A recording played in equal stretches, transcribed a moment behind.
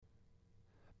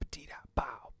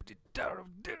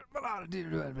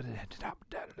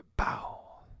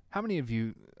How many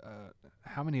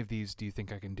of these do you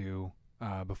think I can do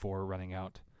before running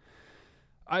out?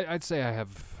 I'd say I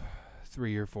have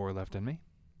 3 or 4 left in me.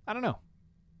 I don't know.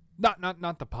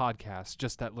 Not the podcast,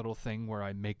 just that little thing where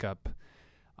I make up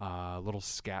a little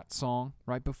scat song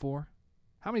right before.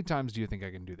 How many times do you think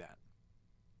I can do that?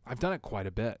 I've done it quite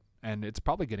a bit, and it's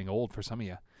probably getting old for some of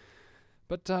you.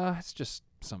 But it's just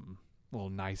something a little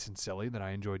nice and silly that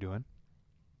I enjoy doing.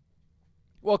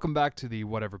 Welcome back to the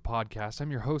Whatever Podcast.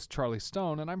 I'm your host, Charlie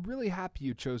Stone, and I'm really happy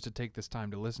you chose to take this time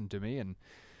to listen to me, and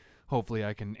hopefully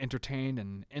I can entertain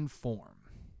and inform.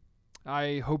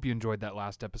 I hope you enjoyed that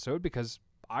last episode, because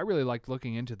I really liked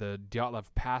looking into the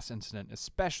Dyatlov Pass incident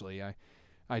especially.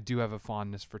 I do have a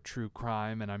fondness for true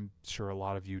crime, and I'm sure a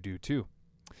lot of you do too.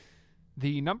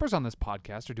 The numbers on this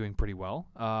podcast are doing pretty well.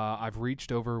 I've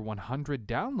reached over 100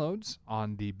 downloads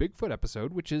on the Bigfoot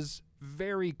episode, which is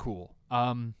very cool.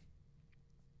 And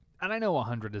I know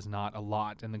 100 is not a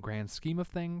lot in the grand scheme of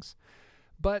things,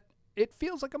 but it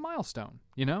feels like a milestone,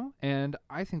 you know? And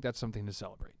I think that's something to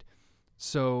celebrate.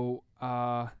 So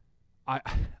I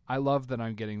love that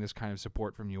I'm getting this kind of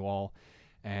support from you all,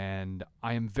 and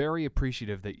I am very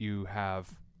appreciative that you have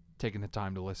taken the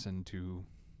time to listen to,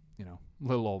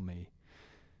 little old me.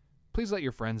 Please let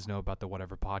your friends know about the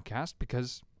Whatever Podcast,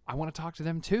 because I want to talk to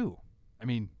them too. I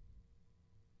mean,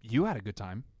 you had a good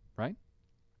time, right?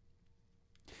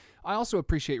 I also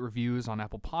appreciate reviews on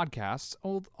Apple Podcasts,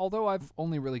 although I've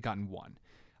only really gotten one.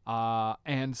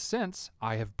 And since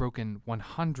I have broken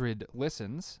 100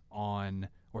 listens or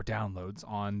downloads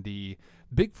on the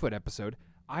Bigfoot episode,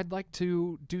 I'd like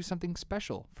to do something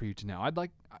special for you to know. I'd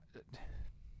like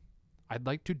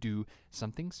to do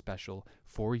something special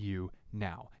for you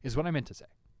now, is what I meant to say.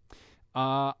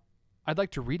 I'd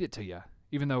like to read it to you,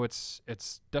 even though it's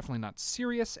definitely not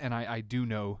serious, and I do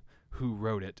know who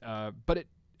wrote it. But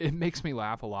it makes me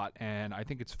laugh a lot, and I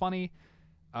think it's funny,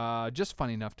 just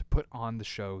funny enough to put on the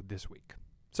show this week.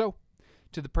 So,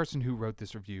 to the person who wrote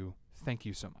this review, thank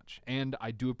you so much, and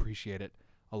I do appreciate it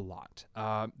a lot.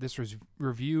 This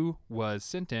review was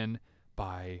sent in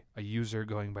by a user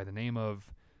going by the name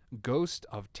of Ghost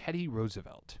of Teddy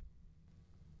Roosevelt.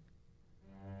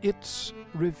 It's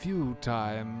review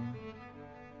time.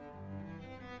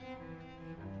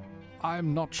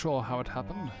 I'm not sure how it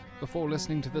happened. Before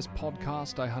listening to this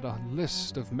podcast, I had a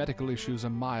list of medical issues a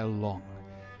mile long.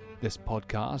 This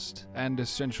podcast and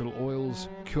essential oils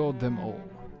cured them all.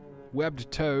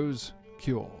 Webbed toes,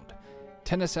 cured.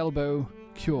 Tennis elbow,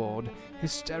 cured.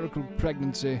 Hysterical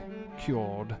pregnancy,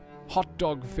 cured. Hot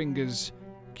dog fingers,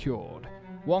 cured.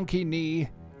 Wonky knee,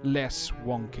 less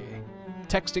wonky.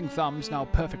 Texting thumbs, now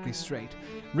perfectly straight.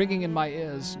 Ringing in my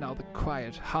ears, now the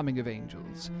quiet humming of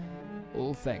angels.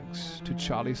 All thanks to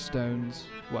Charlie Stone's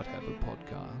Whatever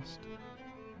Podcast.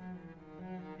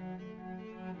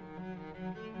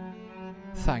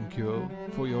 Thank you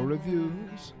for your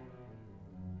reviews.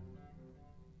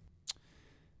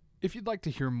 If you'd like to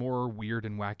hear more weird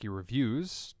and wacky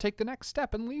reviews, take the next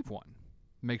step and leave one.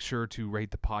 Make sure to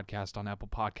rate the podcast on Apple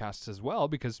Podcasts as well,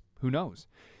 because who knows?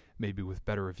 Maybe with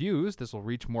better reviews, this will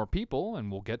reach more people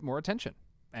and we'll get more attention.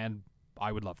 And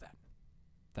I would love that.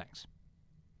 Thanks.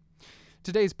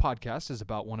 Today's podcast is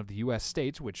about one of the U.S.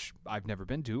 states, which I've never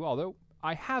been to, although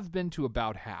I have been to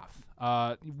about half.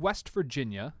 West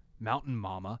Virginia, Mountain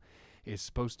Mama, is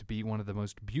supposed to be one of the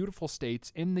most beautiful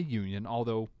states in the Union,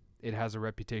 although it has a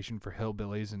reputation for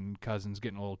hillbillies and cousins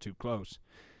getting a little too close.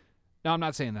 Now, I'm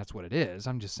not saying that's what it is.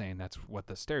 I'm just saying that's what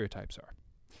the stereotypes are.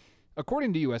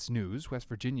 According to U.S. News, West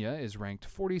Virginia is ranked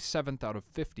 47th out of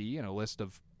 50 in a list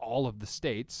of all of the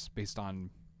states based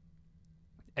on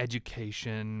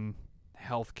education,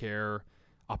 healthcare,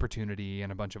 opportunity,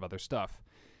 and a bunch of other stuff.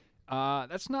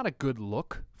 That's not a good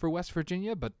look for West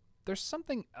Virginia, but there's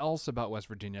something else about West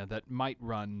Virginia that might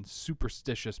run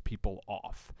superstitious people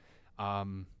off,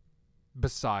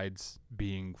 besides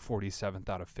being 47th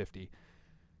out of 50.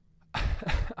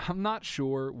 I'm not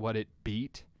sure what it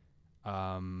beat.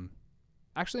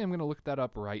 Actually, I'm going to look that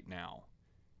up right now.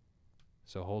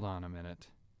 So hold on a minute.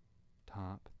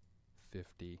 Top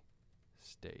 50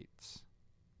 states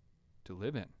to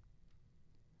live in.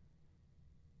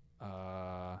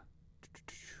 The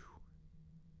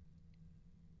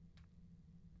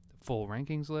full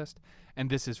rankings list, and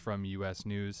this is from U.S.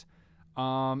 News.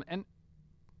 And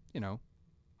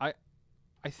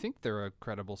I think they're a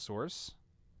credible source,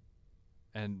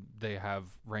 and they have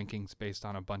rankings based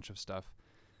on a bunch of stuff.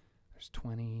 There's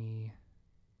 20,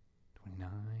 29.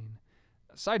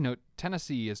 Side note,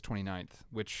 Tennessee is 29th,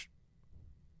 which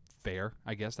fair,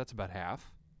 I guess. That's about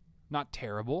half. Not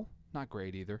terrible. not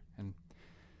great either. And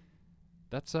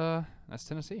that's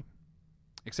Tennessee.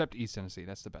 Except East Tennessee.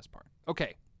 That's the best part.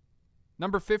 Okay.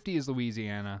 Number 50 is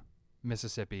Louisiana,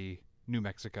 Mississippi, New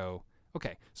Mexico.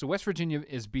 Okay, so West Virginia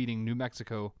is beating New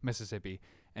Mexico, Mississippi,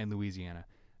 and Louisiana.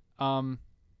 And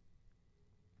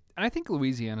I think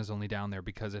Louisiana's only down there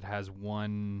because it has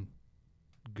one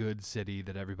good city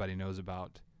that everybody knows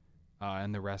about,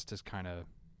 and the rest is kind of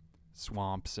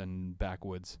swamps and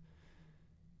backwoods.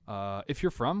 If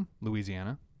you're from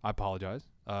Louisiana, I apologize.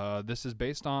 This is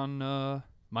based on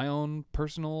my own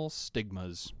personal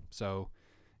stigmas. So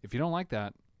if you don't like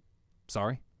that,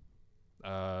 sorry.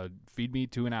 Feed me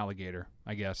to an alligator,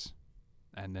 I guess,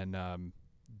 and then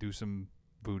do some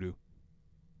voodoo.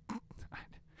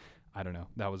 I don't know.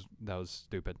 That was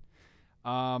stupid.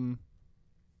 So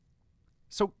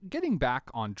getting back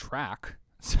on track,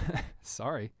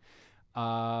 sorry.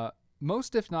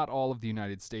 Most, if not all, of the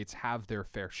United States have their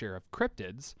fair share of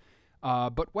cryptids,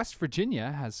 but West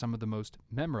Virginia has some of the most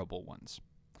memorable ones.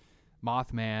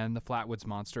 Mothman, the Flatwoods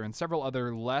Monster, and several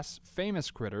other less famous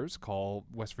critters call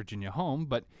West Virginia home.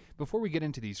 But before we get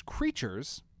into these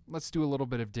creatures, let's do a little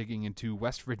bit of digging into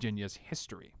West Virginia's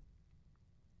history.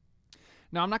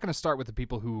 Now, I'm not going to start with the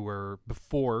people who were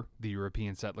before the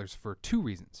European settlers for two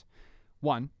reasons.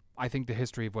 One, I think the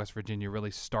history of West Virginia really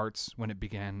starts when it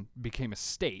became a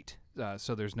state,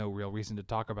 so there's no real reason to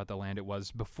talk about the land it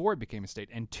was before it became a state.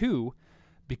 And two,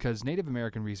 because Native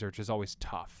American research is always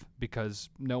tough, because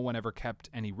no one ever kept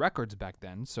any records back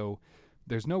then, so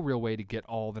there's no real way to get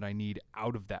all that I need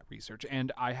out of that research.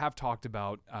 And I have talked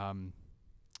about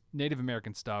Native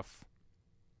American stuff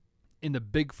in the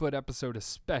Bigfoot episode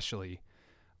especially,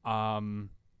 and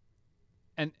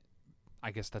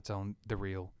I guess that's on the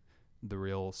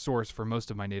real source for most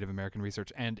of my Native American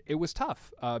research, and it was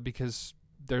tough because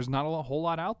there's not a whole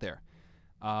lot out there.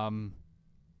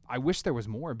 I wish there was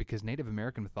more because Native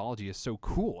American mythology is so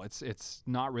cool. It's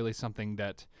not really something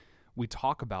that we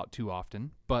talk about too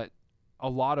often, but a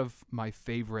lot of my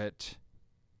favorite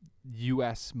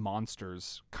U.S.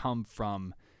 monsters come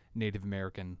from Native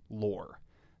American lore.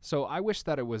 So I wish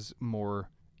that it was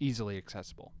more easily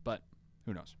accessible, but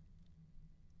who knows?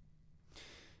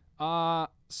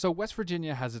 So West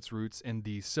Virginia has its roots in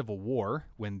the Civil War,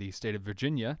 when the state of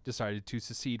Virginia decided to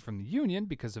secede from the Union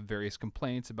because of various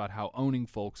complaints about how owning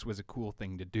folks was a cool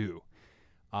thing to do.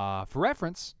 For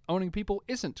reference, owning people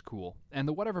isn't cool, and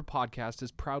the Whatever podcast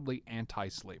is proudly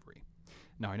anti-slavery.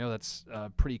 Now, I know that's a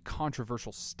pretty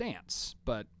controversial stance,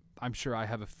 but I'm sure I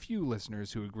have a few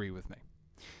listeners who agree with me.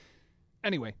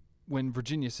 Anyway, when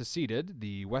Virginia seceded,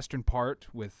 the western part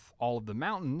with all of the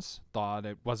mountains thought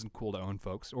it wasn't cool to own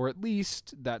folks, or at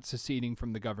least that seceding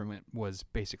from the government was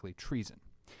basically treason.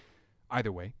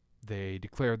 Either way, they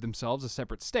declared themselves a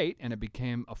separate state, and it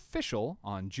became official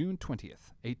on June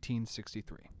 20th,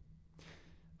 1863.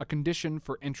 A condition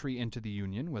for entry into the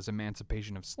Union was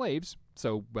emancipation of slaves,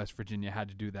 so West Virginia had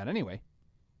to do that anyway.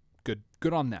 Good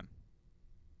on them.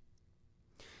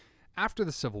 After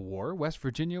the Civil War, West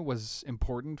Virginia was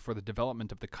important for the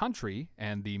development of the country,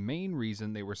 and the main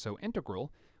reason they were so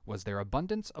integral was their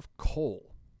abundance of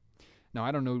coal. Now,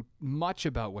 I don't know much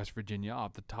about West Virginia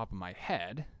off the top of my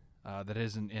head. That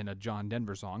isn't in a John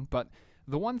Denver song, but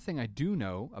the one thing I do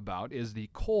know about is the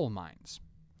coal mines.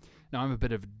 Now, I'm a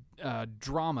bit of a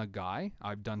drama guy.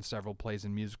 I've done several plays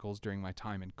and musicals during my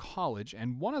time in college,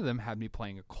 and one of them had me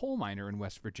playing a coal miner in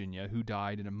West Virginia who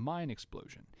died in a mine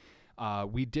explosion.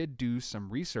 We did do some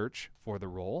research for the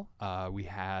role. We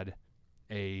had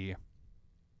I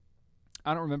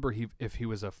don't remember if he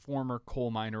was a former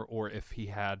coal miner or if he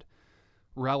had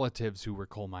relatives who were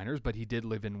coal miners, but he did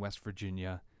live in West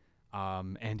Virginia,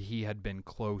 and he had been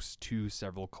close to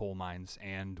several coal mines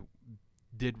and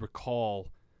did recall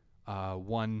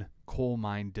one coal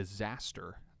mine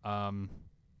disaster.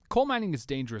 Coal mining is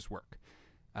dangerous work.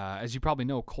 As you probably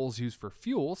know, coal's used for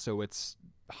fuel, so it's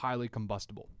highly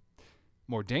combustible.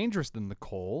 More dangerous than the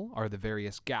coal are the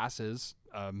various gases,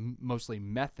 mostly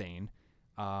methane,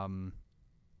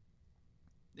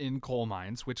 in coal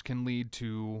mines, which can lead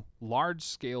to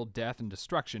large-scale death and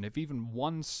destruction if even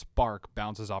one spark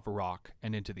bounces off a rock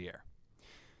and into the air.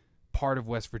 Part of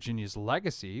West Virginia's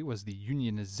legacy was the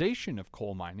unionization of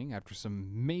coal mining after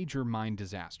some major mine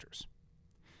disasters.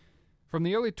 From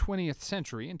the early 20th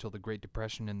century until the Great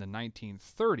Depression in the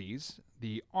 1930s,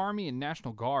 the Army and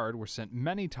National Guard were sent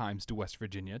many times to West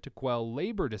Virginia to quell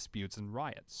labor disputes and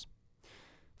riots.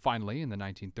 Finally, in the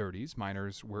 1930s,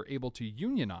 miners were able to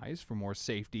unionize for more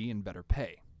safety and better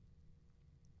pay.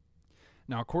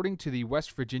 Now, according to the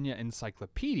West Virginia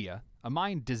Encyclopedia, a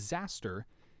mine disaster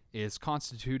is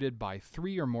constituted by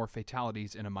 3 or more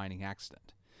fatalities in a mining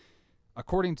accident.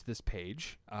 According to this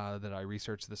page that I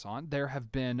researched this on, there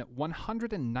have been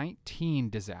 119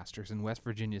 disasters in West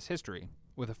Virginia's history,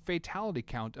 with a fatality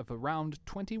count of around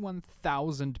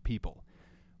 21,000 people,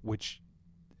 which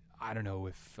I don't know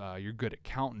if you're good at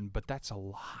counting, but that's a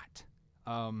lot.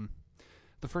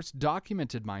 The first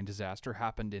documented mine disaster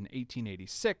happened in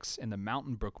 1886 in the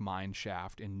Mountain Brook mine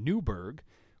shaft in Newburgh,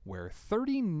 where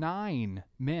 39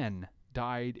 men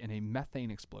died in a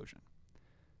methane explosion.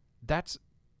 That's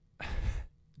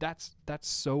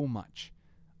so much.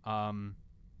 And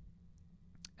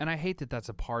I hate that that's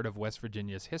a part of West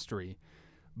Virginia's history,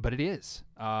 but it is.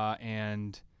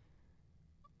 And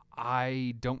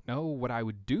I don't know what I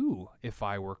would do if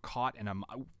I were caught in a...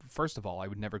 First of all, I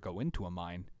would never go into a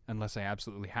mine unless I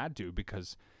absolutely had to,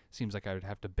 because it seems like I would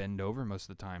have to bend over most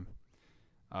of the time.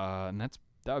 And that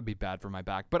would be bad for my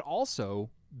back. But also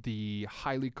the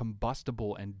highly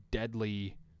combustible and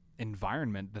deadly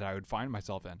environment that I would find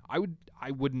myself in.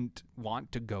 I wouldn't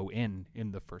want to go in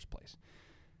the first place.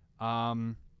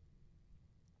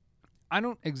 I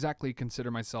don't exactly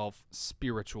consider myself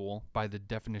spiritual by the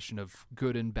definition of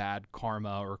good and bad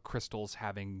karma or crystals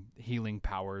having healing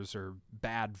powers or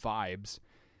bad vibes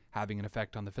having an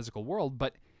effect on the physical world,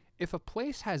 but if a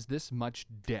place has this much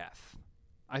death,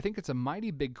 I think it's a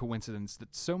mighty big coincidence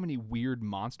that so many weird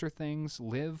monster things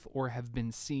live or have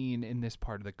been seen in this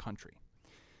part of the country.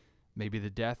 Maybe the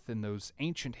death in those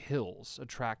ancient hills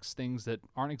attracts things that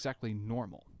aren't exactly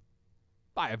normal.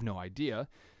 I have no idea,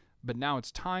 but now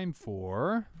it's time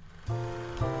for...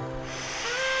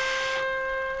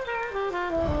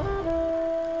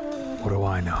 What do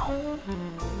I know?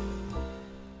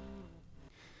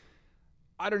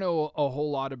 I don't know a whole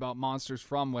lot about monsters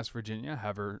from West Virginia,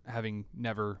 having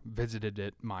never visited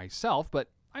it myself,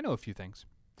 but I know a few things.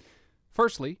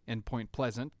 Firstly, in Point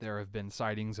Pleasant, there have been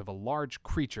sightings of a large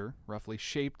creature, roughly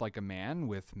shaped like a man,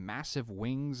 with massive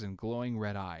wings and glowing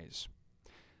red eyes.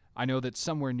 I know that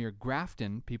somewhere near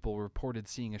Grafton, people reported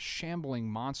seeing a shambling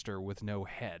monster with no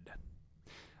head.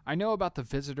 I know about the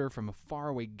visitor from a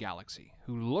faraway galaxy,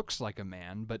 who looks like a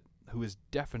man, but who is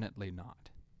definitely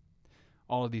not.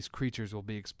 All of these creatures will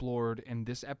be explored in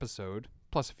this episode,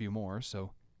 plus a few more,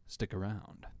 so stick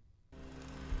around.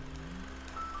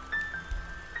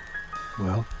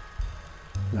 Well,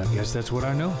 I guess that's what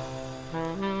I know.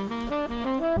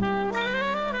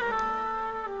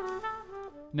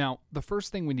 Now, the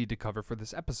first thing we need to cover for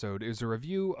this episode is a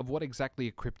review of what exactly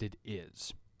a cryptid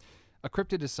is. A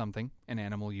cryptid is something, an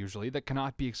animal usually, that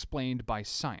cannot be explained by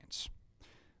science.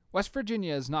 West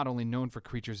Virginia is not only known for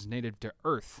creatures native to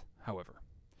Earth, however.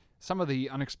 Some of the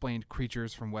unexplained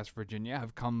creatures from West Virginia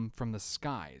have come from the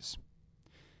skies.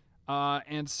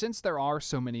 And since there are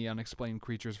so many unexplained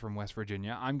creatures from West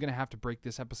Virginia, I'm going to have to break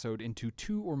this episode into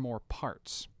 2 or more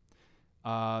parts.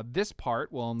 This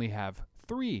part will only have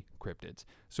 3 cryptids,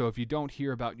 so if you don't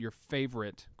hear about your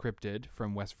favorite cryptid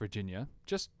from West Virginia,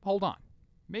 just hold on.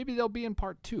 Maybe they'll be in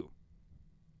part 2.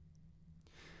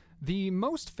 The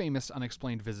most famous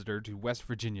unexplained visitor to West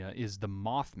Virginia is the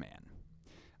Mothman.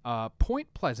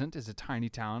 Point Pleasant is a tiny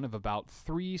town of about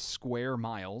 3 square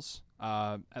miles,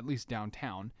 at least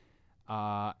downtown,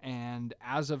 and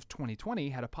as of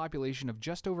 2020 had a population of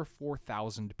just over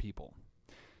 4,000 people.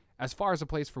 As far as a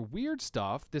place for weird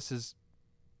stuff, this is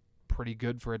pretty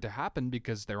good for it to happen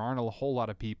because there aren't a whole lot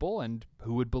of people, and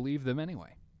who would believe them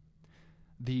anyway?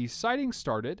 The sighting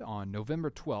started on November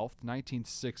 12th,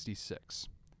 1966.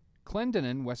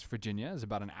 Clendenin, West Virginia, is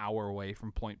about an hour away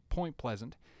from Point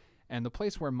Pleasant, and the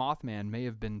place where Mothman may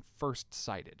have been first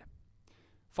sighted.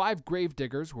 5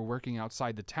 gravediggers were working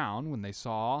outside the town when they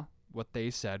saw what they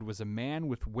said was a man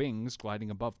with wings gliding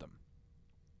above them.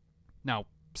 Now,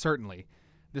 certainly,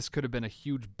 this could have been a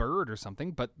huge bird or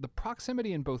something, but the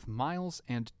proximity in both miles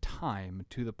and time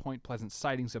to the Point Pleasant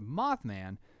sightings of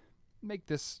Mothman make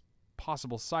this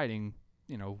possible sighting,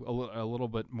 a little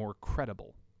bit more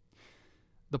credible.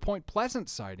 The Point Pleasant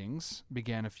sightings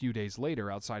began a few days later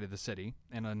outside of the city,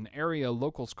 in an area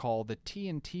locals call the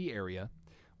T&T area,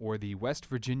 or the West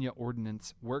Virginia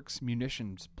Ordnance Works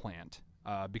Munitions Plant,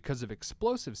 because of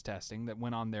explosives testing that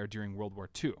went on there during World War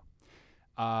II.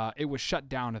 It was shut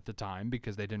down at the time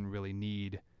because they didn't really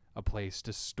need a place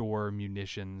to store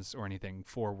munitions or anything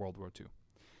for World War II.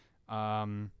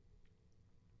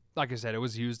 Like I said, it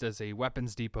was used as a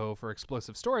weapons depot for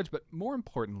explosive storage, but more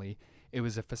importantly, it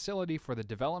was a facility for the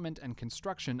development and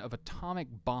construction of atomic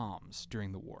bombs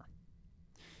during the war.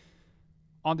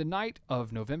 On the night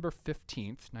of November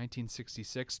 15th,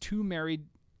 1966, 2 young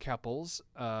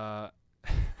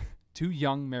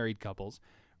married couples,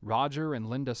 Roger and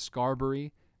Linda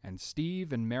Scarberry and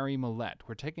Steve and Mary Millette,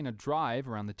 were taking a drive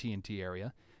around the T&T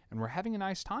area, and were having a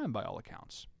nice time by all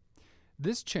accounts.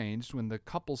 This changed when the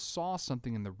couple saw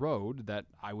something in the road that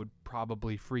I would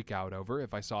probably freak out over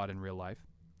if I saw it in real life.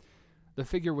 The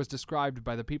figure was described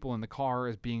by the people in the car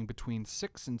as being between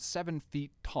 6 and 7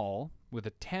 feet tall, with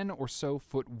a 10 or so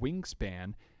foot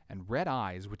wingspan and red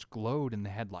eyes which glowed in the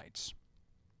headlights.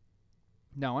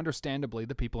 Now, understandably,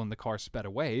 the people in the car sped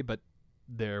away, but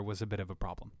there was a bit of a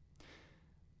problem.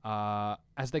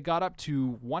 As they got up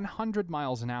to 100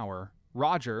 miles an hour,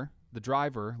 Roger, the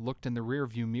driver, looked in the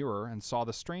rearview mirror and saw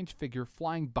the strange figure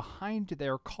flying behind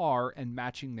their car and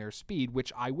matching their speed,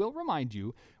 which I will remind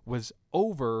you was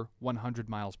over 100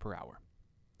 miles per hour.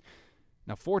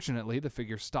 Now, fortunately, the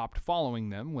figure stopped following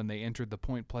them when they entered the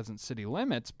Point Pleasant city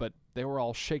limits, but they were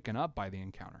all shaken up by the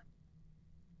encounter.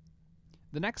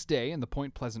 The next day, in the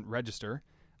Point Pleasant Register,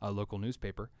 a local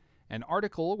newspaper, an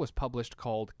article was published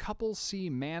called "Couples See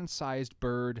Man-Sized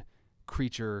Bird,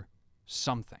 Creature,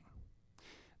 Something."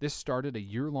 This started a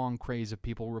year-long craze of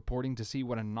people reporting to see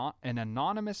what an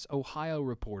anonymous Ohio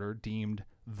reporter deemed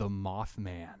the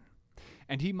Mothman.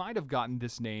 And he might have gotten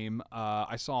this name,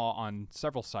 I saw on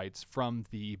several sites, from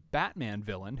the Batman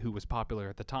villain who was popular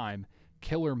at the time,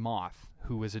 Killer Moth,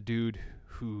 who was a dude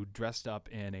who dressed up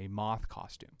in a moth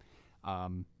costume.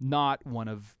 Not one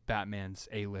of Batman's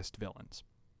A-list villains.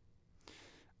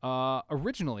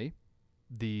 Originally,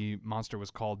 the monster was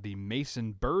called the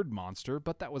Mason Bird Monster,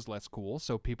 but that was less cool,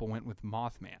 so people went with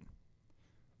Mothman.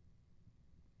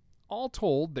 All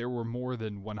told, there were more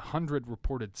than 100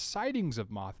 reported sightings of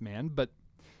Mothman, but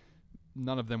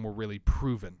none of them were really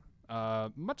proven,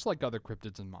 much like other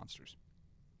cryptids and monsters.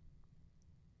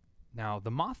 Now,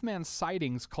 the Mothman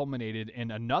sightings culminated in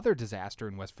another disaster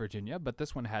in West Virginia, but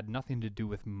this one had nothing to do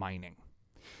with mining.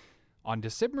 On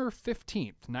December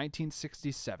 15th,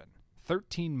 1967,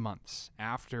 13 months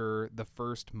after the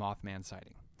first Mothman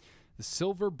sighting, the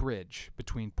Silver Bridge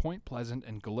between Point Pleasant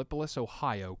and Gallipolis,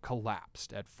 Ohio,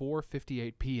 collapsed at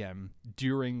 4:58 p.m.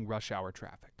 during rush hour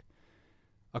traffic.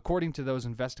 According to those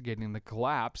investigating the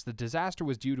collapse, the disaster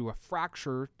was due to a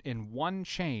fracture in one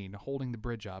chain holding the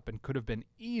bridge up and could have been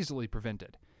easily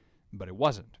prevented, but it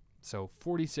wasn't, so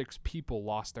 46 people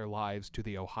lost their lives to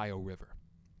the Ohio River.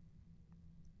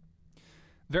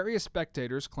 Various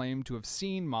spectators claimed to have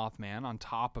seen Mothman on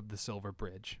top of the Silver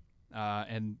Bridge,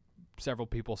 and several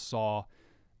people saw,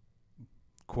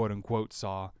 quote-unquote,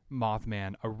 saw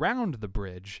Mothman around the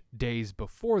bridge days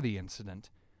before the incident,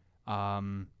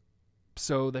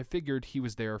 so they figured he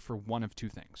was there for one of two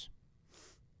things.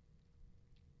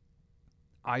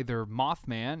 Either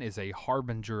Mothman is a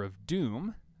harbinger of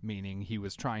doom, meaning he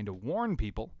was trying to warn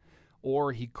people,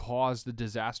 or he caused the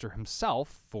disaster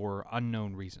himself for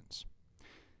unknown reasons.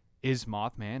 Is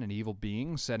Mothman an evil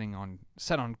being set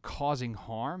on causing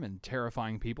harm and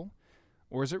terrifying people?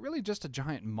 Or is it really just a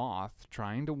giant moth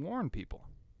trying to warn people?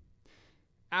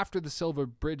 After the Silver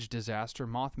Bridge disaster,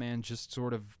 Mothman just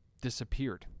sort of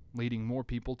disappeared, leading more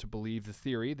people to believe the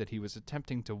theory that he was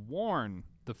attempting to warn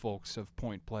the folks of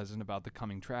Point Pleasant about the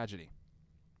coming tragedy.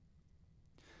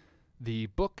 The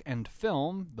book and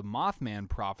film, The Mothman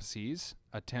Prophecies,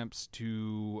 attempts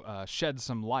to shed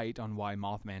some light on why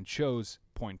Mothman chose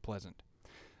Point Pleasant.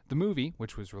 The movie,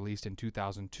 which was released in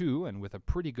 2002 and with a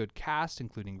pretty good cast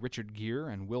including Richard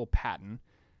Gere and Will Patton,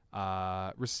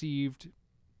 received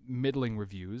middling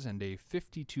reviews and a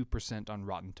 52% on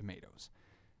Rotten Tomatoes.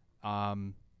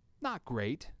 Not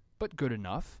great, but good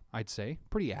enough, I'd say.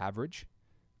 Pretty average.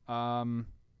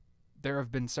 There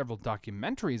have been several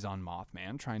documentaries on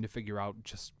Mothman trying to figure out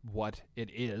just what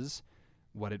it is,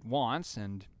 what it wants,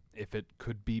 and if it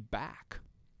could be back.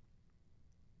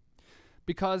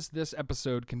 Because this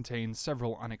episode contains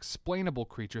several unexplainable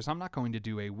creatures, I'm not going to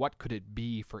do a what could it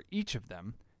be for each of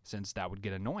them, since that would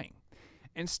get annoying.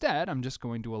 Instead, I'm just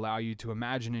going to allow you to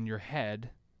imagine in your head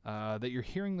that you're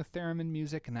hearing the theremin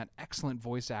music and that excellent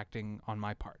voice acting on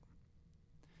my part.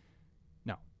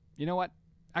 No. You know what?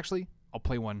 Actually, I'll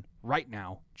play one right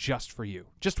now, just for you.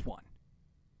 Just one.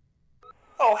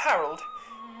 Oh, Harold,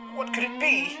 what could it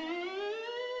be?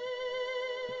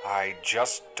 I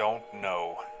just don't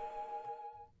know.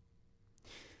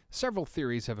 Several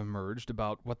theories have emerged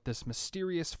about what this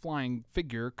mysterious flying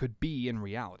figure could be in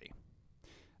reality.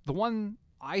 The one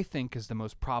I think is the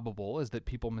most probable is that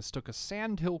people mistook a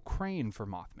sandhill crane for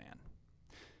Mothman.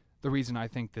 The reason I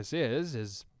think this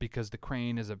is because the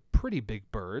crane is a pretty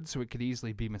big bird, so it could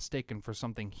easily be mistaken for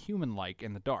something human-like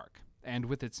in the dark. And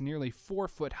with its nearly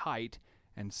 4-foot height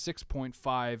and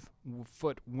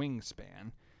 6.5-foot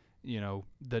wingspan,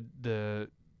 the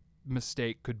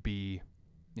mistake could be,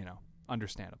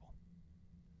 understandable.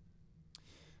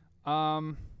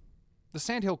 The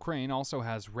sandhill crane also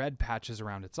has red patches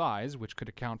around its eyes, which could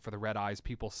account for the red eyes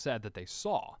people said that they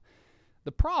saw.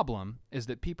 The problem is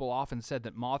that people often said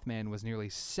that Mothman was nearly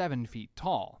 7 feet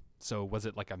tall. So was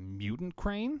it like a mutant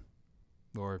crane?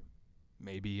 Or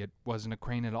maybe it wasn't a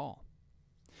crane at all.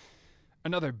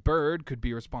 Another bird could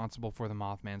be responsible for the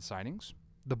Mothman sightings.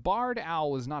 The barred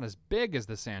owl is not as big as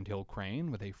the sandhill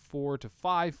crane, with a 4 to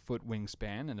 5 foot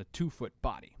wingspan and a 2-foot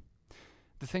body.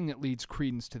 The thing that leads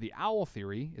credence to the owl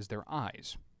theory is their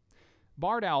eyes.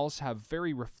 Barred owls have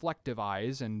very reflective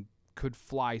eyes and could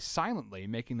fly silently,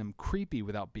 making them creepy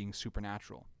without being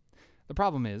supernatural. The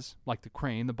problem is, like the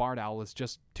crane, the barred owl is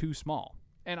just too small,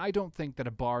 and I don't think that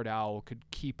a barred owl could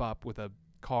keep up with a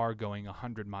car going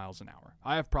 100 miles an hour.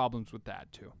 I have problems with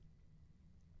that, too.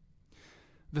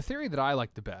 The theory that I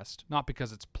like the best, not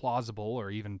because it's plausible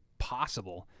or even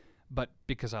possible, but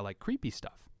because I like creepy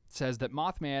stuff, says that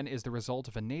Mothman is the result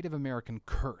of a Native American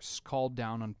curse called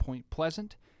down on Point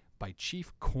Pleasant by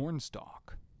Chief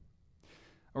Cornstalk.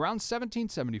 Around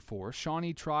 1774,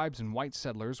 Shawnee tribes and white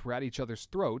settlers were at each other's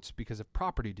throats because of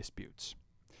property disputes.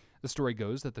 The story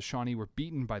goes that the Shawnee were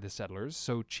beaten by the settlers,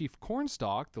 so Chief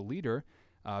Cornstalk, the leader,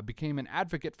 became an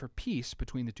advocate for peace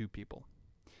between the two people.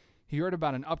 He heard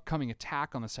about an upcoming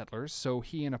attack on the settlers, so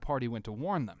he and a party went to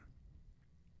warn them.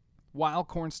 While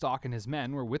Cornstalk and his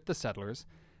men were with the settlers,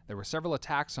 there were several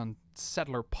attacks on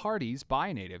settler parties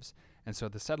by natives, and so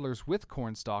the settlers with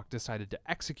Cornstalk decided to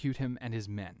execute him and his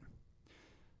men.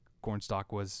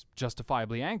 Cornstalk was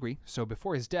justifiably angry, so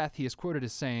before his death he is quoted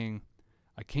as saying,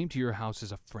 "I came to your house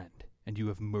as a friend, and you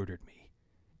have murdered me.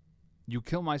 You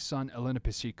kill my son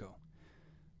Elenapisico.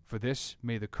 For this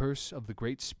may the curse of the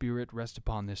Great Spirit rest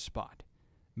upon this spot.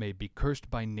 May it be cursed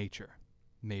by nature.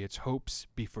 May its hopes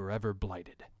be forever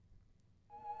blighted."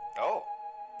 Oh,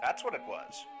 that's what it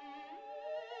was.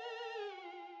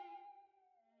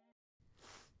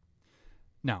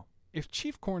 Now, if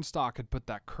Chief Cornstalk had put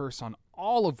that curse on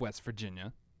all of West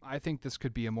Virginia, I think this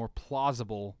could be a more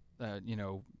plausible,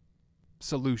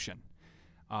 solution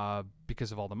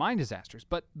because of all the mine disasters.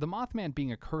 But the Mothman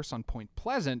being a curse on Point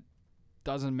Pleasant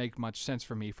doesn't make much sense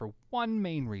for me for one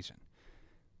main reason.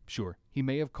 Sure, he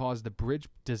may have caused the bridge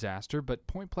disaster, but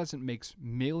Point Pleasant makes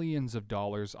millions of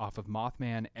dollars off of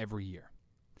Mothman every year.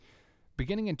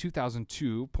 Beginning in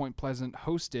 2002, Point Pleasant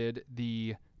hosted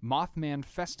the Mothman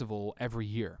Festival every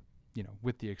year,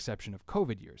 with the exception of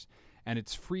COVID years, and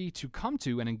it's free to come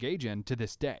to and engage in to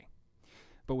this day.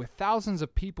 But with thousands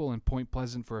of people in Point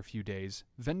Pleasant for a few days,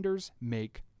 vendors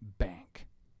make bank.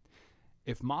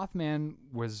 If Mothman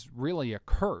was really a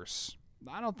curse,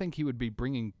 I don't think he would be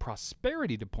bringing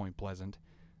prosperity to Point Pleasant.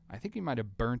 I think he might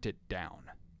have burnt it down.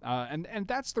 And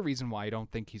that's the reason why I don't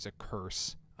think he's a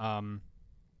curse.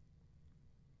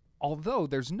 Although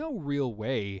there's no real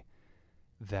way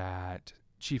that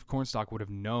Chief Cornstalk would have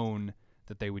known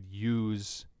that they would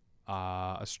use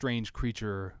a strange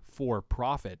creature for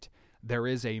profit. There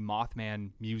is a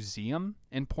Mothman museum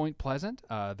in Point Pleasant.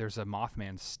 There's a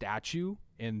Mothman statue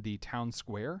in the town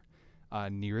square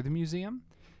near the museum.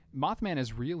 Mothman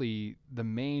is really the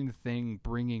main thing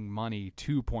bringing money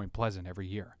to Point Pleasant every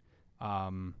year.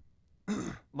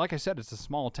 Like I said, it's a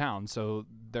small town, so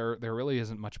there really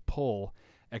isn't much pull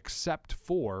except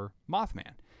for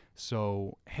Mothman.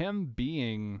 So him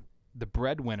being the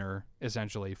breadwinner,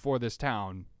 essentially, for this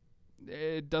town,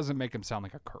 it doesn't make him sound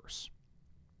like a curse.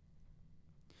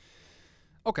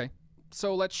 Okay,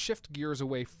 so let's shift gears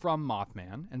away from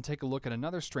Mothman and take a look at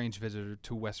another strange visitor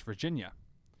to West Virginia.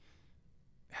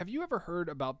 Have you ever heard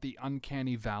about the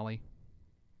Uncanny Valley?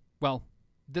 Well,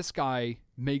 this guy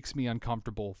makes me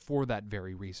uncomfortable for that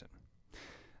very reason.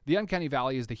 The Uncanny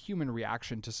Valley is the human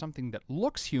reaction to something that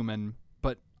looks human,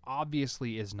 but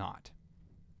obviously is not.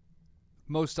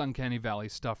 Most Uncanny Valley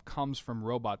stuff comes from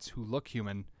robots who look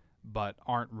human, but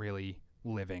aren't really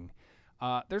living.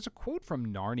 There's a quote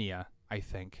from Narnia, I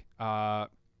think.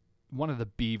 One of the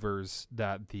beavers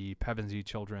that the Pevensey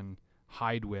children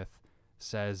hide with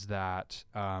says that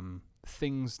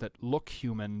things that look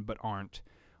human but aren't,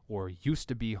 or used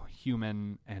to be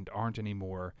human and aren't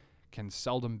anymore, can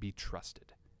seldom be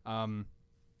trusted. And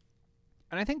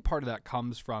I think part of that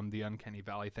comes from the Uncanny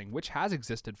Valley thing, which has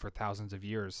existed for thousands of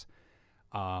years,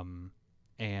 and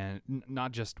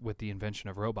not just with the invention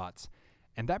of robots.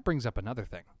 And that brings up another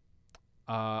thing.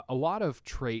 A lot of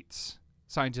traits,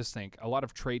 scientists think, a lot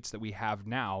of traits that we have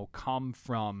now come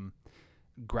from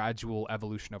gradual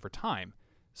evolution over time.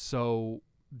 So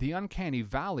the Uncanny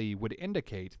Valley would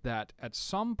indicate that at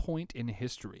some point in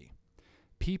history,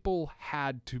 people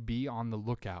had to be on the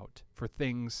lookout for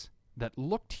things that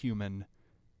looked human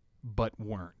but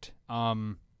weren't.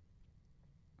 And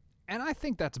And I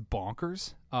think that's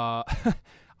bonkers. I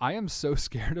am so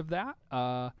scared of that.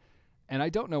 And I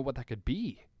don't know what that could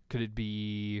be. Could it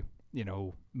be,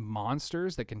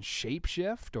 monsters that can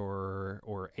shapeshift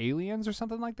or aliens or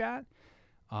something like that?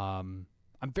 I'm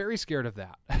very scared of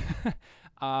that.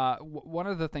 One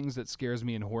of the things that scares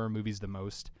me in horror movies the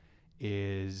most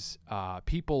is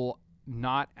people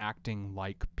not acting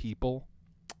like people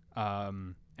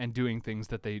and doing things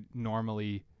that they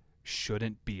normally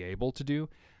shouldn't be able to do.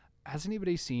 Has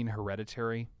anybody seen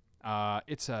Hereditary?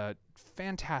 It's a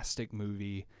fantastic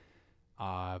movie.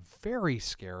 Very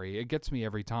scary. It gets me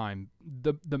every time.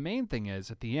 The main thing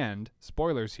is, at the end,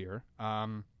 spoilers here,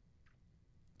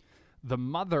 the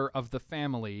mother of the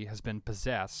family has been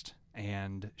possessed,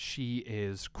 and she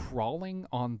is crawling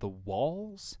on the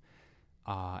walls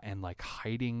and like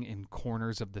hiding in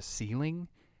corners of the ceiling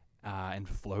and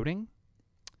floating.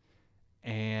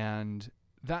 And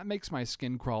that makes my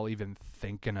skin crawl even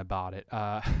thinking about it.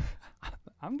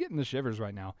 I'm getting the shivers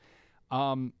right now.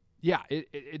 Yeah,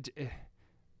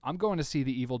 I'm going to see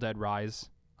The Evil Dead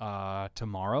Rise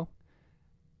tomorrow.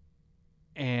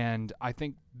 And I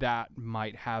think that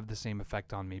might have the same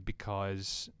effect on me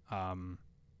because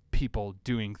people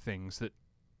doing things that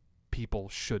people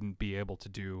shouldn't be able to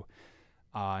do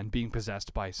and being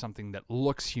possessed by something that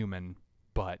looks human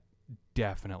but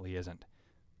definitely isn't.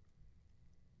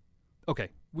 Okay,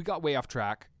 we got way off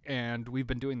track, and we've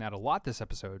been doing that a lot this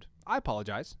episode. I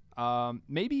apologize.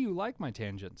 Maybe you like my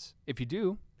tangents. If you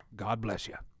do, God bless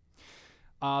you.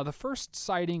 The first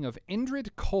sighting of Indrid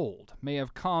Cold may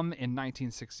have come in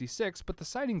 1966, but the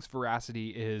sighting's veracity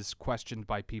is questioned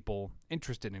by people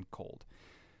interested in Cold.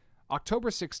 October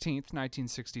 16th,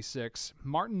 1966,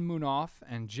 Martin Munoz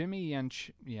and Jimmy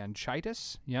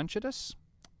Yanchitis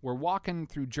were walking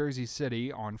through Jersey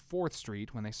City on 4th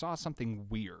Street when they saw something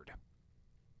weird.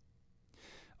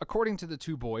 According to the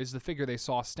two boys, the figure they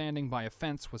saw standing by a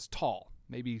fence was tall,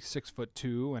 maybe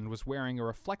 6'2", and was wearing a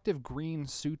reflective green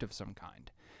suit of some kind.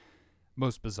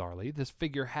 Most bizarrely, this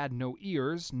figure had no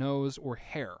ears, nose, or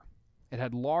hair. It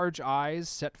had large eyes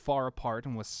set far apart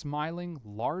and was smiling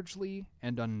largely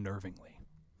and unnervingly.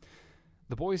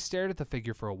 The boys stared at the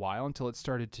figure for a while until it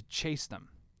started to chase them.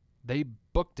 They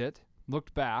booked it,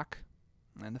 looked back,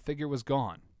 and the figure was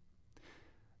gone.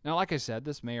 Now, like I said,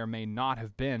 this may or may not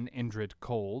have been Indrid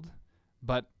Cold,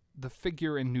 but the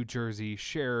figure in New Jersey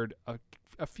shared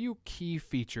a few key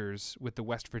features with the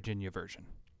West Virginia version.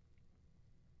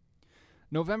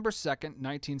 November 2nd,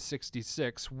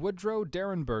 1966, Woodrow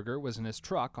Derenberger was in his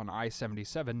truck on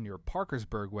I-77 near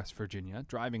Parkersburg, West Virginia,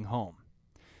 driving home.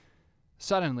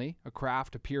 Suddenly, a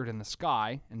craft appeared in the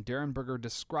sky, and Derenberger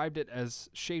described it as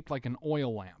shaped like an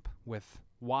oil lamp, with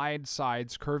wide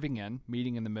sides curving in,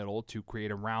 meeting in the middle to create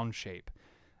a round shape.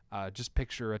 Just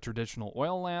picture a traditional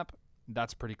oil lamp.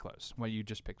 That's pretty close, what you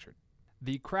just pictured.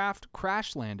 The craft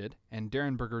crash-landed, and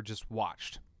Derenberger just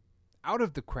watched. Out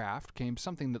of the craft came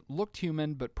something that looked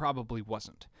human but probably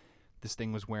wasn't. This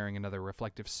thing was wearing another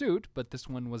reflective suit, but this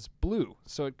one was blue,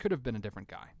 so it could have been a different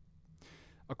guy.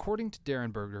 According to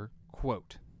Derenberger,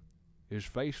 quote, "His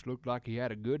face looked like he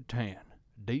had a good tan,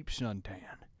 deep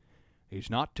suntan.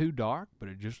 He's not too dark, but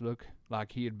it just looked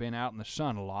like he had been out in the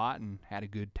sun a lot and had a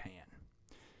good tan.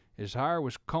 His hair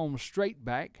was combed straight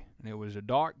back, and it was a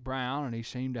dark brown, and he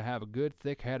seemed to have a good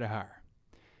thick head of hair.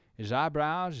 His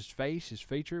eyebrows, his face, his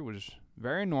feature was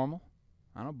very normal.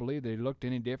 I don't believe that he looked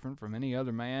any different from any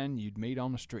other man you'd meet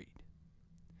on the street."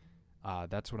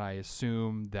 That's what I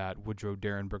assume that Woodrow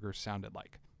Derenberger sounded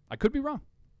like. I could be wrong.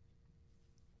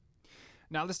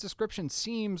 Now, this description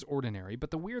seems ordinary,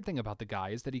 but the weird thing about the guy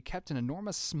is that he kept an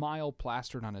enormous smile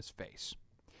plastered on his face.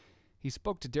 He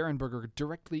spoke to Derenberger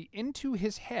directly into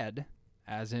his head,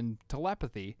 as in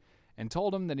telepathy, and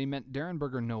told him that he meant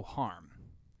Derenberger no harm.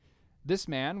 This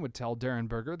man would tell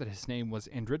Derenberger that his name was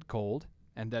Indrid Cold,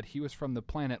 and that he was from the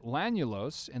planet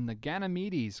Lanulos in the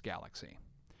Ganymedes galaxy.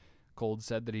 Cold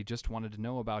said that he just wanted to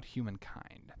know about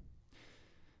humankind.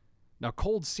 Now,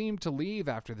 Cold seemed to leave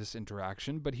after this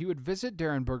interaction, but he would visit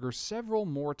Derenberger several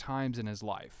more times in his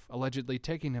life, allegedly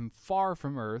taking him far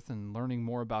from Earth and learning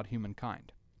more about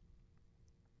humankind.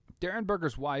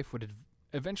 Derenberger's wife would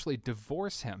eventually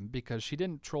divorce him because she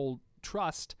didn't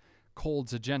trust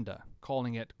Cold's agenda,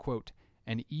 calling it, quote,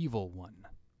 an evil one.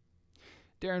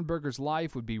 Derenberger's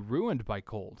life would be ruined by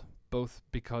Cold, both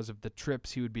because of the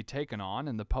trips he would be taken on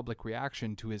and the public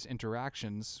reaction to his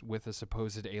interactions with a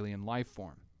supposed alien life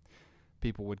form.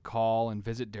 People would call and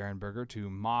visit Derenberger to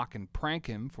mock and prank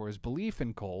him for his belief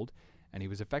in Cold, and he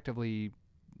was effectively,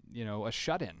 a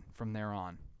shut-in from there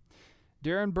on.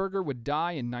 Derenberger would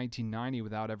die in 1990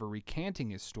 without ever recanting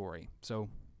his story, so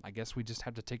I guess we just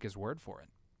have to take his word for it.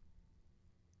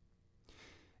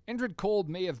 Indrid Cold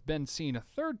may have been seen a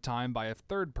third time by a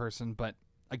third person, but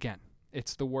again,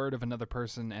 it's the word of another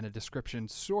person and a description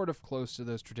sort of close to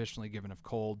those traditionally given of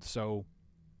Cold, so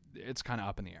it's kind of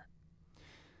up in the air.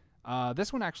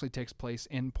 This one actually takes place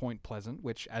in Point Pleasant,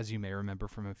 which, as you may remember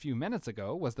from a few minutes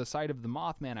ago, was the site of the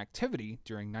Mothman activity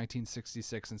during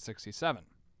 1966 and 67.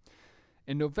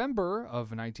 In November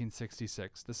of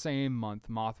 1966, the same month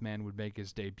Mothman would make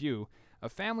his debut, a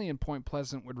family in Point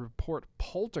Pleasant would report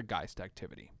poltergeist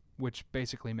activity, which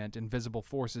basically meant invisible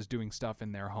forces doing stuff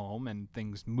in their home and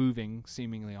things moving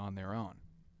seemingly on their own.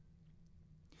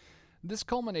 This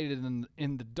culminated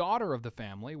in the daughter of the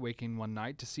family waking one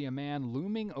night to see a man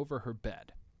looming over her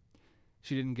bed.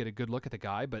 She didn't get a good look at the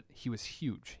guy, but he was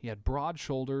huge. He had broad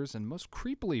shoulders, and most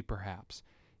creepily perhaps,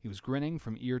 he was grinning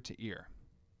from ear to ear.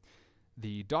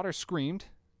 The daughter screamed,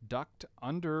 ducked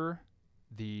under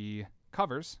the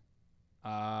covers,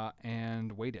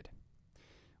 and waited.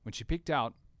 When she peeked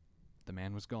out, the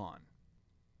man was gone.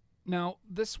 Now,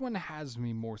 this one has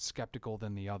me more skeptical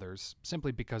than the others,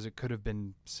 simply because it could have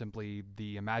been simply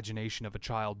the imagination of a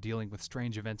child dealing with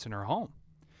strange events in her home.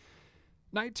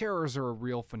 Night terrors are a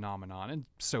real phenomenon, and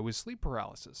so is sleep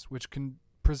paralysis, which can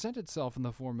present itself in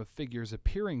the form of figures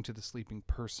appearing to the sleeping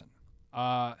person.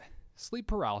 Sleep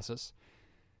paralysis,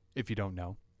 if you don't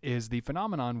know, is the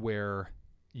phenomenon where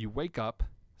you wake up,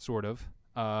 sort of,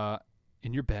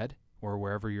 in your bed or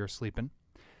wherever you're sleeping,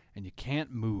 and you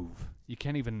can't move. You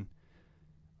can't even,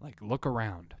 look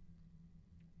around.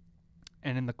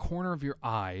 And in the corner of your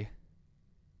eye,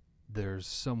 there's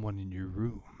someone in your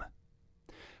room.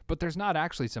 But there's not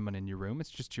actually someone in your room. It's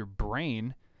just your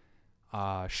brain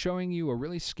showing you a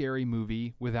really scary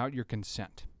movie without your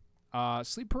consent.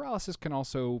 Sleep paralysis can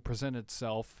also present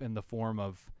itself in the form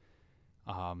of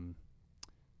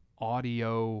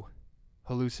audio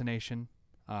hallucination,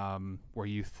 where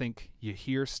you think you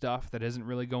hear stuff that isn't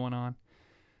really going on.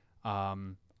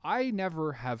 I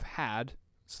never have had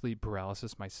sleep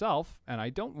paralysis myself, and I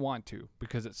don't want to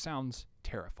because it sounds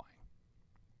terrifying.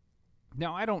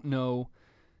 Now, I don't know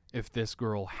if this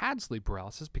girl had sleep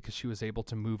paralysis because she was able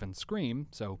to move and scream,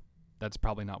 so that's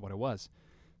probably not what it was.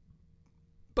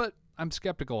 But I'm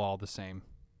skeptical all the same.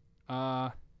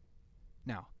 Now,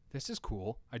 this is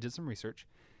cool. I did some research.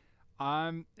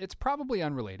 It's probably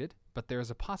unrelated, but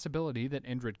there's a possibility that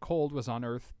Indrid Cold was on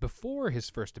Earth before his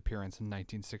first appearance in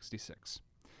 1966.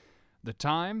 The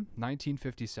time,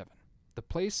 1957. The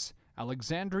place,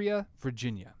 Alexandria,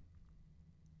 Virginia.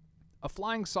 A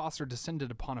flying saucer descended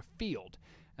upon a field,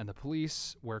 and the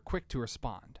police were quick to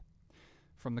respond.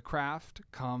 From the craft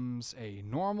comes a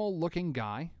normal-looking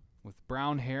guy with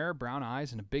brown hair, brown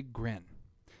eyes, and a big grin.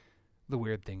 The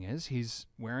weird thing is, he's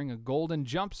wearing a golden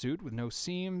jumpsuit with no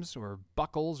seams or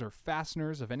buckles or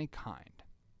fasteners of any kind.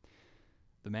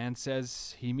 The man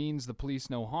says he means the police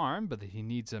no harm, but that he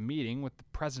needs a meeting with the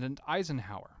President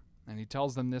Eisenhower, and he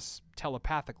tells them this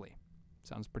telepathically.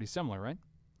 Sounds pretty similar, right?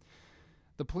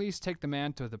 The police take the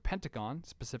man to the Pentagon,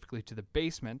 specifically to the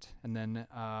basement, and then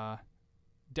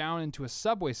down into a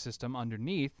subway system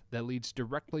underneath that leads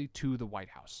directly to the White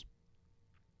House.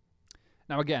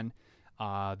 Now again,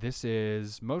 this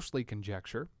is mostly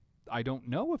conjecture. I don't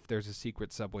know if there's a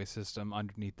secret subway system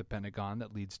underneath the Pentagon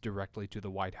that leads directly to the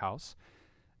White House.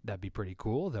 That'd be pretty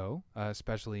cool, though,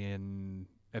 especially in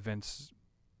events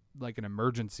like an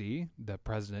emergency. The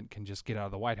president can just get out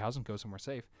of the White House and go somewhere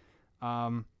safe.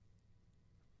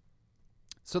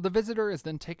 So the visitor is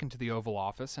then taken to the Oval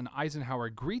Office, and Eisenhower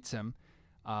greets him.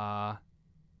 The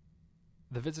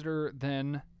visitor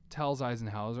then tells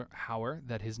Eisenhower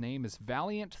that his name is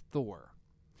Valiant Thor.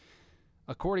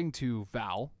 According to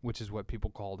Val, which is what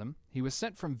people called him, he was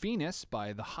sent from Venus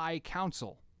by the High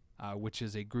Council, which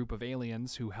is a group of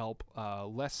aliens who help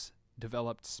less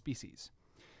developed species,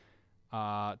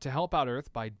 to help out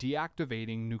Earth by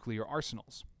deactivating nuclear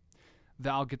arsenals.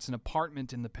 Val gets an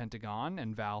apartment in the Pentagon,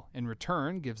 and Val, in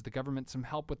return, gives the government some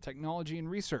help with technology and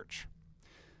research.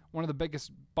 One of the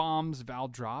biggest bombs Val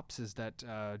drops is that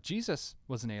Jesus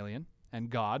was an alien, and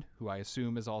God, who I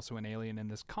assume is also an alien in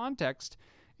this context,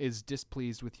 is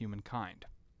displeased with humankind.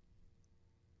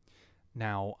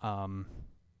 Now,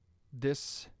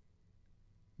 this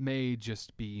may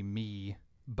just be me,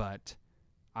 but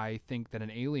I think that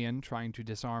an alien trying to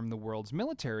disarm the world's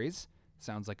militaries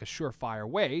sounds like a surefire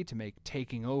way to make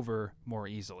taking over more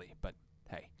easily. But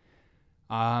hey,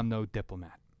 I'm no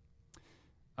diplomat.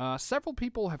 Several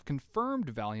people have confirmed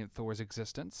Valiant Thor's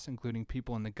existence, including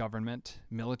people in the government,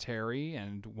 military,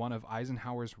 and one of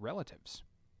Eisenhower's relatives.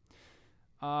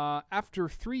 After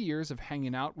 3 years of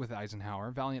hanging out with Eisenhower,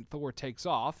 Valiant Thor takes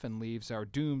off and leaves our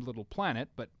doomed little planet,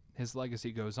 but his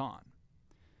legacy goes on.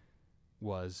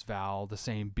 Was Val the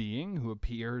same being who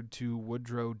appeared to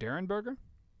Woodrow Derenberger?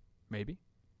 Maybe.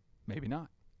 Maybe not.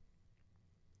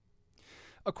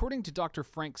 According to Dr.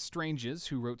 Frank Stranges,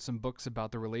 who wrote some books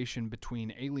about the relation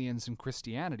between aliens and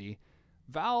Christianity,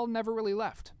 Val never really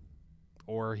left,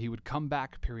 or he would come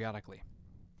back periodically.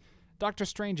 Dr.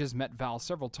 Stranges met Val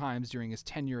several times during his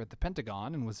tenure at the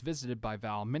Pentagon and was visited by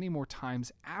Val many more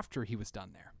times after he was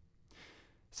done there.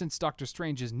 Since Dr.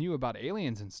 Stranges knew about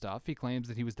aliens and stuff, he claims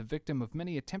that he was the victim of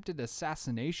many attempted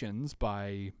assassinations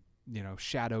by,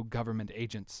 shadow government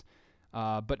agents.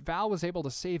 But Val was able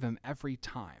to save him every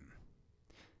time.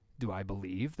 Do I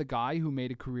believe the guy who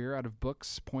made a career out of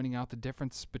books pointing out the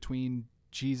difference between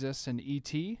Jesus and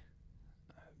E.T.?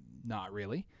 Not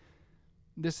really.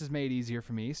 This is made easier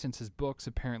for me since his books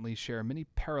apparently share many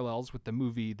parallels with the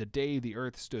movie The Day the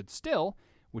Earth Stood Still,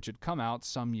 which had come out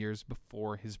some years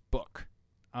before his book.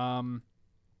 I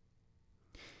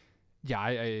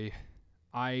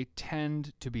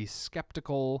tend to be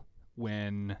skeptical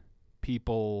when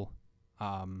people,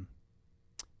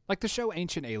 like the show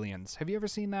Ancient Aliens. Have you ever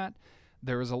seen that?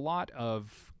 There is a lot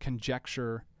of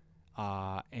conjecture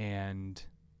and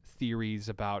theories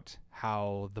about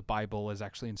how the Bible is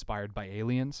actually inspired by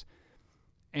aliens.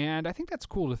 And I think that's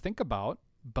cool to think about,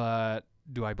 but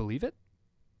do I believe it?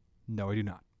 No, I do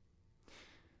not.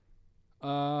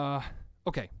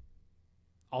 Okay.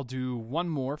 I'll do one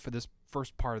more for this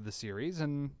first part of the series,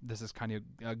 and this is kind of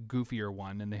a goofier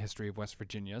one in the history of West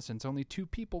Virginia, since only 2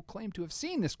 people claim to have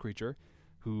seen this creature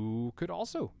who could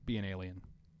also be an alien.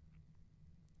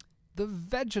 The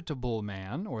vegetable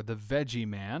man, or the veggie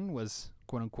man, was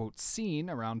quote-unquote seen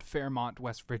around Fairmont,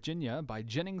 West Virginia by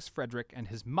Jennings Frederick and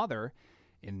his mother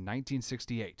in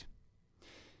 1968.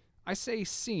 I say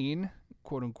seen,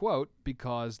 quote-unquote,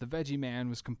 because the veggie man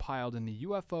was compiled in the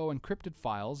UFO encrypted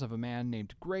files of a man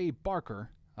named Gray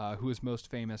Barker, who is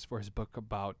most famous for his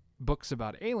books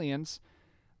about aliens,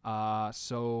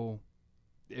 so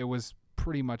it was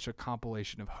pretty much a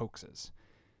compilation of hoaxes.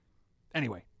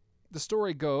 Anyway, the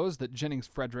story goes that Jennings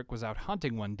Frederick was out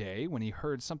hunting one day when he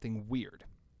heard something weird.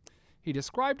 He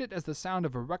described it as the sound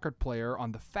of a record player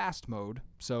on the fast mode,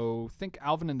 so think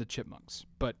Alvin and the Chipmunks,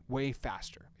 but way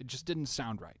faster. It just didn't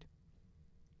sound right.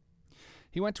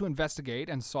 He went to investigate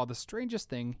and saw the strangest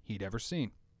thing he'd ever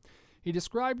seen. He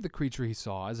described the creature he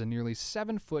saw as a nearly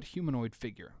 7-foot humanoid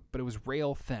figure, but it was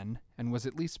rail thin and was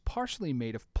at least partially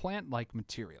made of plant-like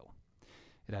material.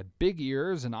 It had big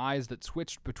ears and eyes that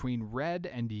switched between red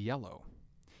and yellow.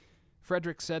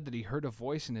 Frederick said that he heard a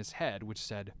voice in his head which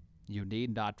said, "You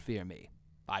need not fear me.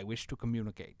 I wish to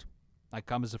communicate. I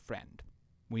come as a friend.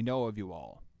 We know of you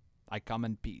all. I come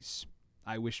in peace.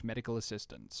 I wish medical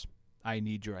assistance. I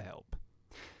need your help."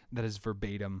 That is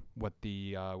verbatim what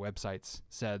the websites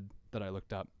said that I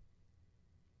looked up.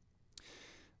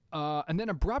 And then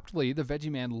abruptly, the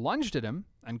veggie man lunged at him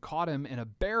and caught him in a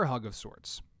bear hug of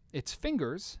sorts. Its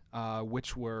fingers,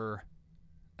 which were,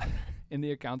 in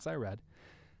the accounts I read,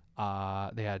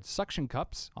 they had suction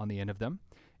cups on the end of them,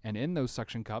 and in those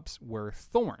suction cups were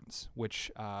thorns,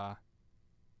 which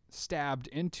stabbed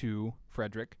into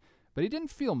Frederick, but he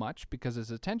didn't feel much because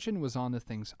his attention was on the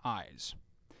thing's eyes.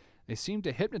 They seemed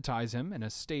to hypnotize him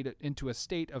into a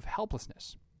state of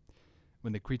helplessness.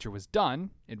 When the creature was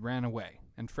done, it ran away,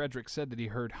 and Frederick said that he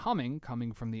heard humming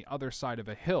coming from the other side of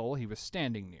a hill he was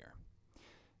standing near.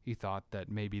 He thought that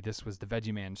maybe this was the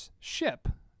veggie man's ship,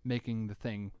 making the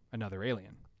thing another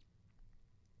alien.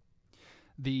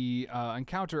 The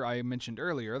encounter I mentioned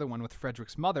earlier, the one with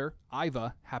Frederick's mother,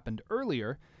 Iva, happened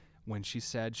earlier when she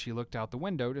said she looked out the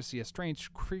window to see a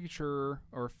strange creature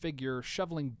or figure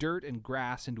shoveling dirt and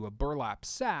grass into a burlap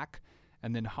sack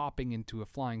and then hopping into a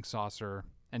flying saucer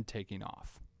and taking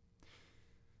off.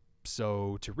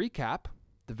 So, to recap,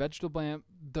 the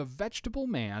vegetable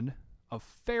man of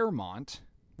Fairmont,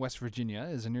 West Virginia,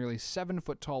 is a nearly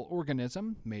 7-foot-tall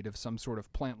organism made of some sort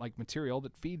of plant-like material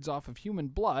that feeds off of human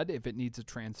blood if it needs a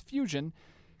transfusion,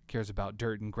 cares about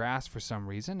dirt and grass for some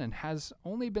reason, and has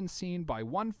only been seen by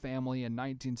one family in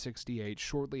 1968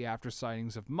 shortly after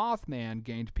sightings of Mothman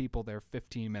gained people their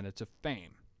 15 minutes of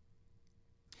fame.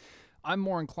 I'm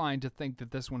more inclined to think that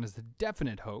this one is the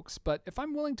definite hoax, but if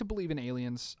I'm willing to believe in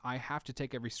aliens, I have to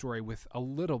take every story with a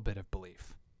little bit of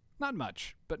belief. Not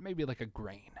much, but maybe like a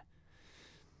grain.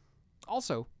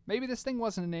 Also, maybe this thing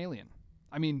wasn't an alien.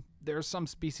 I mean, there's some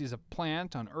species of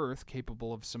plant on Earth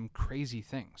capable of some crazy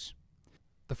things.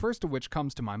 The first of which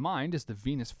comes to my mind is the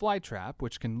Venus flytrap,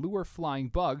 which can lure flying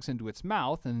bugs into its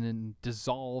mouth and then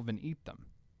dissolve and eat them.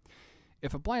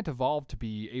 If a plant evolved to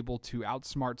be able to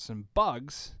outsmart some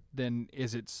bugs, then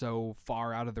is it so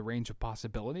far out of the range of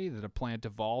possibility that a plant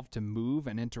evolved to move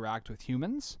and interact with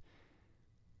humans?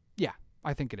 Yeah,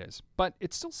 I think it is. But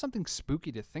it's still something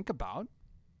spooky to think about.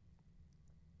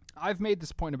 I've made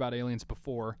this point about aliens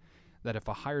before, that if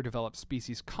a higher developed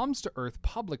species comes to Earth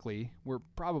publicly, we're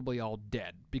probably all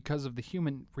dead because of the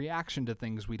human reaction to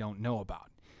things we don't know about.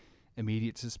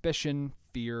 Immediate suspicion,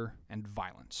 fear, and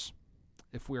violence.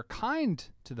 If we're kind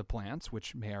to the plants,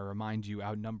 which may I remind you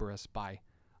outnumber us by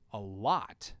a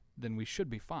lot, then we should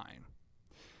be fine.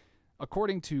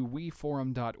 According to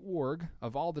weforum.org,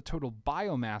 of all the total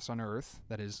biomass on Earth,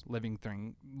 that is, living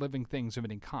things of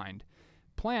any kind,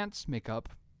 plants make up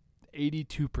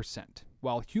 82%,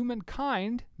 while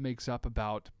humankind makes up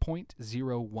about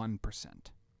 0.01%.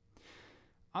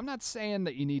 I'm not saying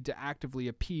that you need to actively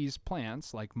appease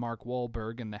plants like Mark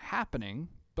Wahlberg in The Happening,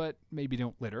 but maybe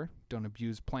don't litter, don't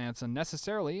abuse plants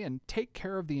unnecessarily, and take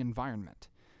care of the environment.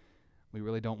 We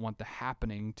really don't want The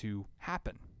Happening to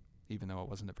happen, even though it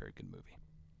wasn't a very good movie.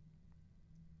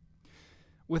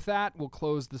 With that, we'll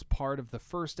close this part of the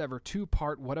first ever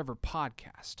 2-part Whatever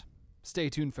podcast. Stay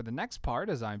tuned for the next part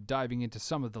as I'm diving into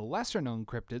some of the lesser-known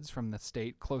cryptids from the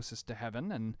state closest to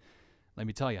heaven, and let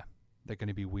me tell you, they're going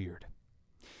to be weird.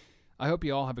 I hope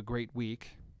you all have a great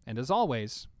week, and as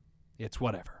always, it's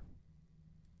whatever.